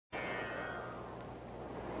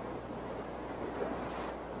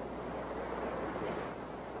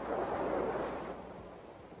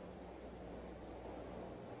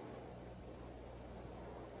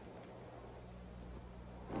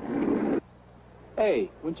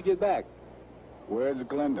Hey, when'd you get back? Where's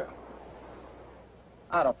Glenda?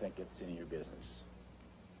 I don't think it's any of your business.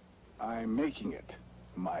 I'm making it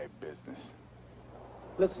my business.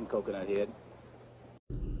 Listen, Coconut Head.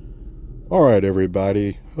 All right,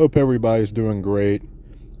 everybody. Hope everybody's doing great.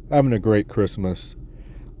 Having a great Christmas.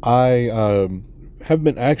 I have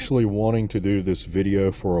been actually wanting to do this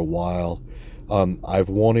video for a while. I've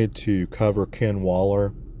wanted to cover Ken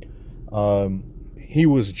Waller. He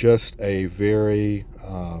was just a very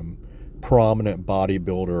prominent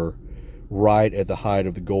bodybuilder right at the height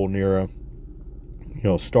of the Golden Era. You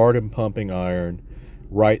know, started pumping iron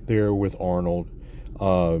right there with Arnold,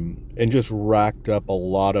 and just racked up a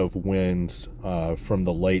lot of wins from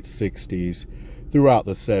the late 60s throughout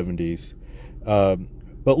the 70s.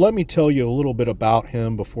 But let me tell you a little bit about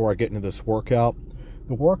him before I get into this workout.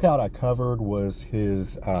 The workout I covered was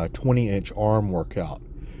his 20-inch arm workout.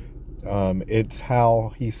 It's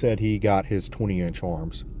how he said he got his 20-inch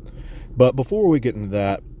arms. But before we get into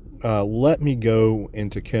that, let me go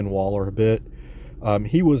into Ken Waller a bit.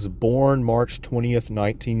 He was born March 20th,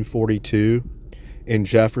 1942 in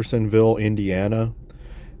Jeffersonville, Indiana.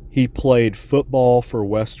 He played football for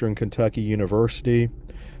Western Kentucky University,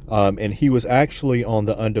 and he was actually on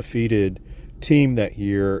the undefeated team that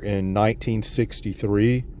year in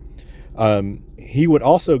 1963. He would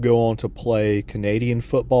also go on to play Canadian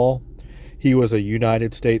football. He was a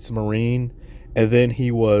United States Marine, and then he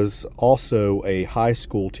was also a high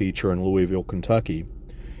school teacher in Louisville, Kentucky.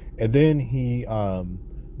 And then he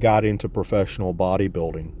got into professional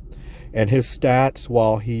bodybuilding. And his stats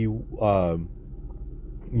while he was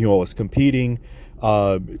competing,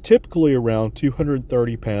 typically around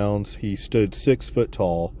 230 pounds. He stood 6 foot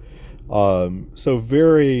tall. So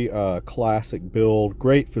very classic build,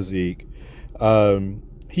 great physique.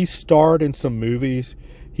 He starred in some movies.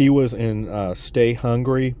 He was in Stay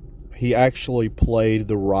Hungry. He actually played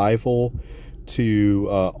the rival to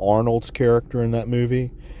Arnold's character in that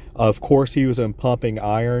movie. Of course, he was in Pumping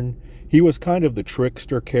Iron. He was kind of the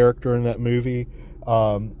trickster character in that movie.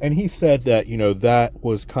 And he said that, you know, that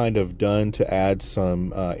was kind of done to add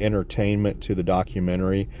some entertainment to the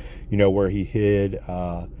documentary, you know, where he hid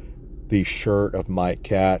the shirt of Mike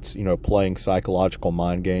Katz, you know, playing psychological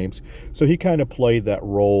mind games. So he kind of played that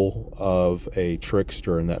role of a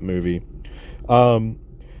trickster in that movie. And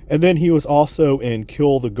then he was also in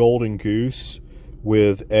Kill the Golden Goose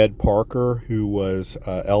with Ed Parker, who was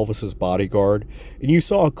Elvis's bodyguard. And you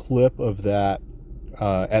saw a clip of that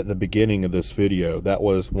at the beginning of this video. That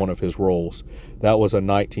was one of his roles. That was a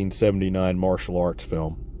 1979 martial arts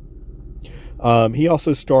film. He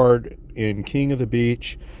also starred in King of the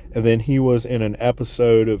Beach, and then he was in an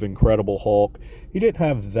episode of Incredible Hulk. He didn't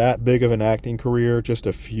have that big of an acting career, just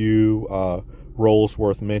a few roles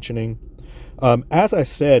worth mentioning. As I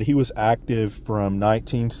said, he was active from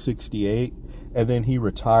 1968, and then he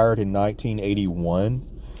retired in 1981.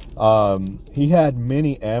 He had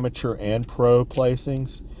many amateur and pro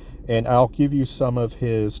placings, and I'll give you some of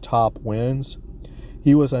his top wins.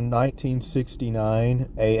 He was a 1969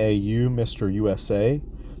 AAU Mr. USA,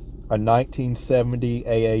 a 1970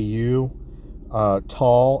 AAU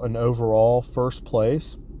tall and overall first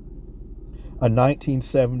place, a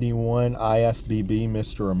 1971 IFBB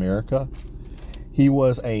Mr. America. He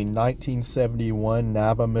was a 1971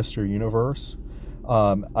 NABA Mr. Universe,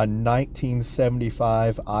 a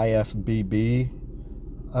 1975 IFBB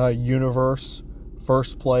Universe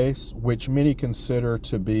first place, which many consider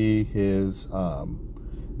to be his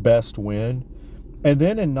best win. And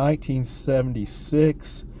then in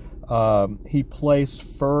 1976, he placed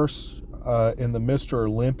first in the Mr.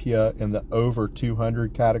 Olympia in the over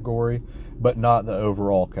 200 category, but not the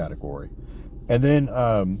overall category. And then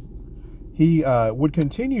he would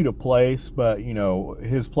continue to place, but, you know,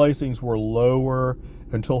 his placings were lower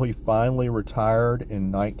until he finally retired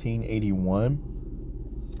in 1981.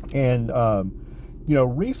 And, you know,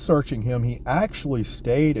 researching him, he actually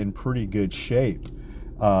stayed in pretty good shape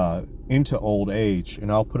into old age. And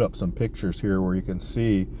I'll put up some pictures here where you can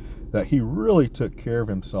see that he really took care of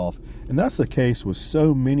himself. And that's the case with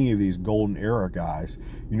so many of these Golden Era guys.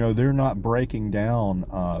 You know, they're not breaking down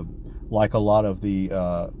like a lot of the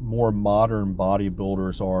more modern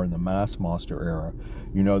bodybuilders are in the Mass Monster era.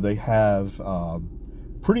 You know, they have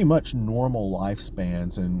pretty much normal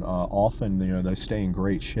lifespans, and often, you know, they stay in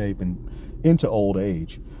great shape and into old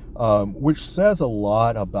age, which says a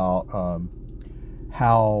lot about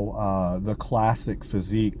how the classic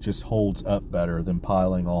physique just holds up better than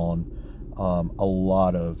piling on a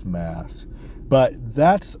lot of mass. But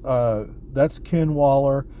that's Ken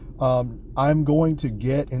Waller. I'm going to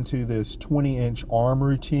get into this 20-inch arm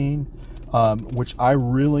routine, which I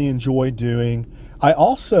really enjoy doing. I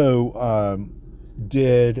also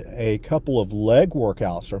did a couple of leg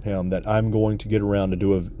workouts from him that I'm going to get around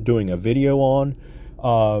to doing a video on.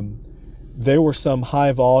 There were some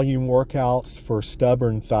high volume workouts for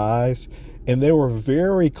stubborn thighs, and they were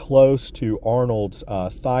very close to Arnold's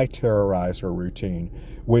thigh terrorizer routine,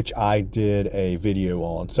 which I did a video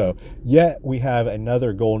on. So yet we have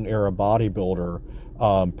another Golden Era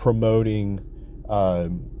bodybuilder promoting,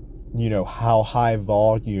 you know, how high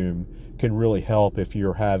volume can really help if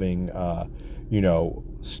you're having, you know,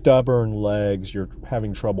 stubborn legs, you're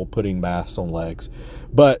having trouble putting mass on legs.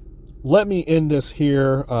 But let me end this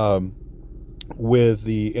here with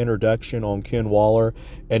the introduction on Ken Waller,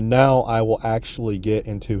 and now I will actually get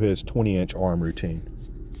into his 20-inch arm routine.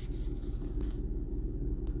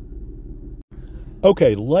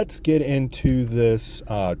 Okay, let's get into this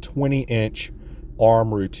 20-inch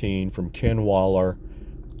arm routine from Ken Waller.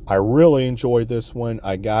 I really enjoyed this one.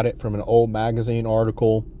 I got it from an old magazine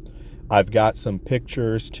article. I've got some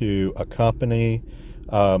pictures to accompany,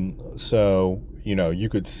 so you know, you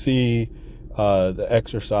could see the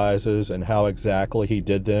exercises and how exactly he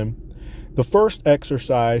did them. The first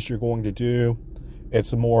exercise you're going to do,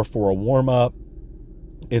 it's more for a warm-up.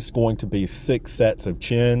 It's going to be 6 sets of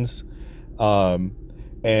chins.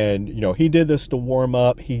 And you know, he did this to warm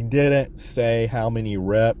up. He didn't say how many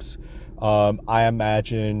reps. I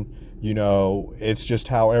imagine, you know, it's just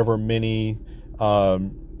however many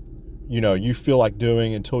you know, you feel like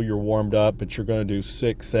doing until you're warmed up, but you're going to do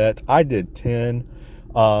 6 sets. I did 10.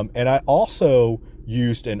 And I also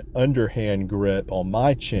used an underhand grip on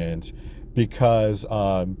my chins because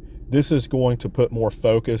this is going to put more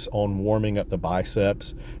focus on warming up the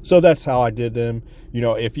biceps. So that's how I did them. You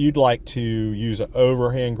know, if you'd like to use an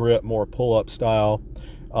overhand grip, more pull-up style,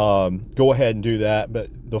 go ahead and do that. But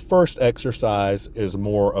the first exercise is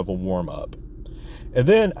more of a warm-up. And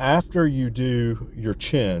then after you do your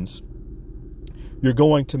chins, you're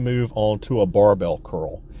going to move on to a barbell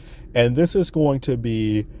curl. And this is going to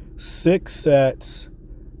be 6 sets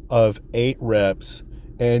of 8 reps.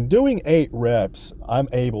 And doing 8 reps, I'm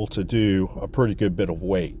able to do a pretty good bit of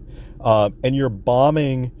weight. And you're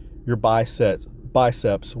bombing your biceps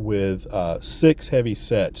with 6 heavy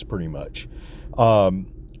sets pretty much. And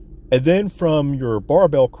then from your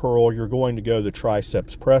barbell curl, you're going to go the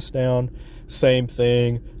triceps press down. Same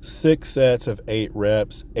thing, 6 sets of 8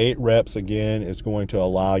 reps. 8 reps again is going to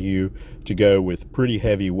allow you to go with pretty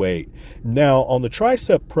heavy weight. Now on the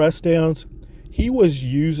tricep press downs, he was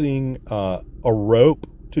using a rope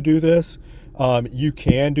to do this. You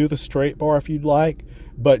can do the straight bar if you'd like,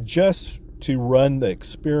 but just to run the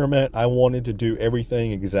experiment, I wanted to do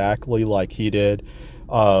everything exactly like he did.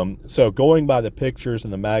 So going by the pictures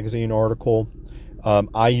in the magazine article,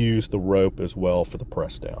 I used the rope as well for the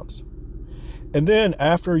press downs. And then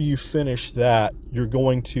after you finish that, you're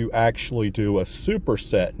going to actually do a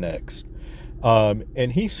superset next.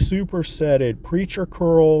 And he supersetted preacher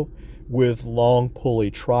curl with long pulley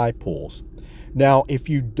tri pulls. Now, if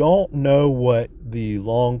you don't know what the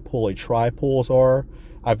long pulley tri pulls are,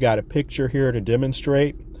 I've got a picture here to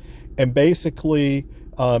demonstrate. And basically,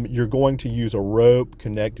 you're going to use a rope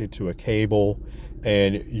connected to a cable,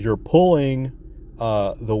 and you're pulling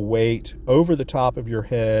the weight over the top of your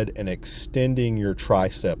head and extending your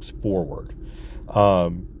triceps forward.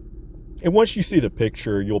 And once you see the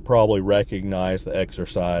picture, you'll probably recognize the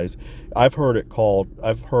exercise. I've heard it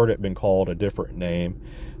been called a different name,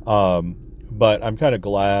 but I'm kind of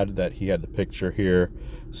glad that he had the picture here,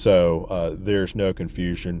 so there's no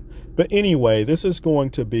confusion. But anyway, this is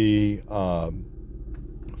going to be 4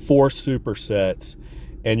 supersets,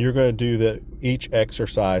 and you're going to do each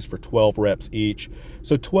exercise for 12 reps each.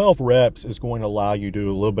 So 12 reps is going to allow you to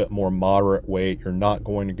do a little bit more moderate weight. You're not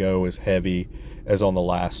going to go as heavy as on the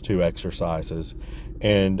last 2 exercises.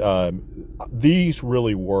 And these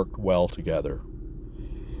really worked well together.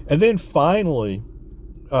 And then finally,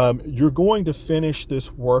 you're going to finish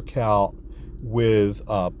this workout with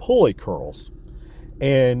pulley curls.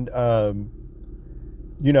 And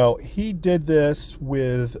you know, he did this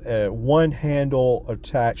with one handle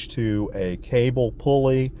attached to a cable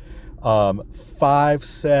pulley, 5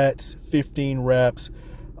 sets, 15 reps,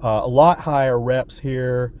 a lot higher reps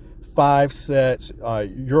here, 5 sets.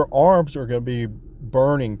 Your arms are going to be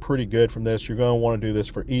burning pretty good from this. You're going to want to do this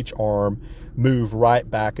for each arm, move right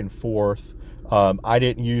back and forth. I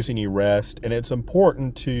didn't use any rest, and it's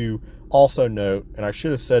important to also note, and I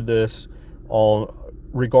should have said this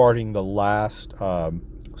regarding the last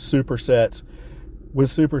supersets. With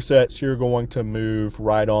supersets, you're going to move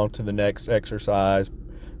right on to the next exercise.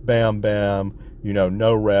 Bam, bam, you know,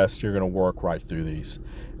 no rest. You're going to work right through these.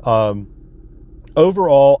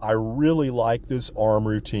 Overall, I really like this arm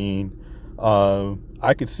routine.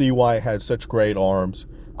 I could see why it had such great arms.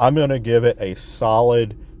 I'm going to give it a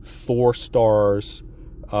solid 4 stars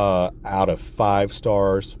out of 5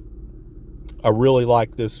 stars. I really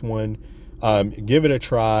like this one. Give it a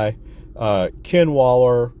try. Ken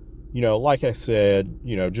Waller, you know, like I said,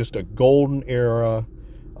 you know, just a golden era,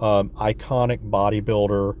 iconic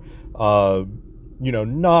bodybuilder. You know,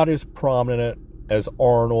 not as prominent as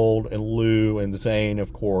Arnold and Lou and Zane,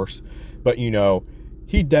 of course, but you know,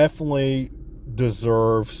 he definitely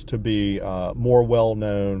deserves to be more well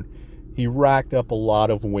known. He racked up a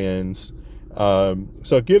lot of wins.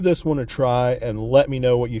 So give this one a try and let me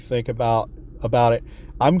know what you think about it.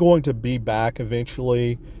 I'm going to be back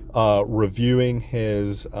eventually reviewing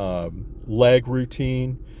his leg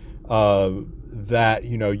routine that,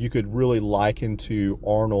 you know, you could really liken to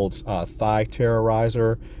Arnold's thigh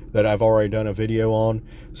terrorizer that I've already done a video on.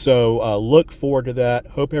 So look forward to that.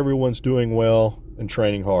 Hope everyone's doing well and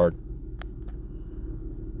training hard.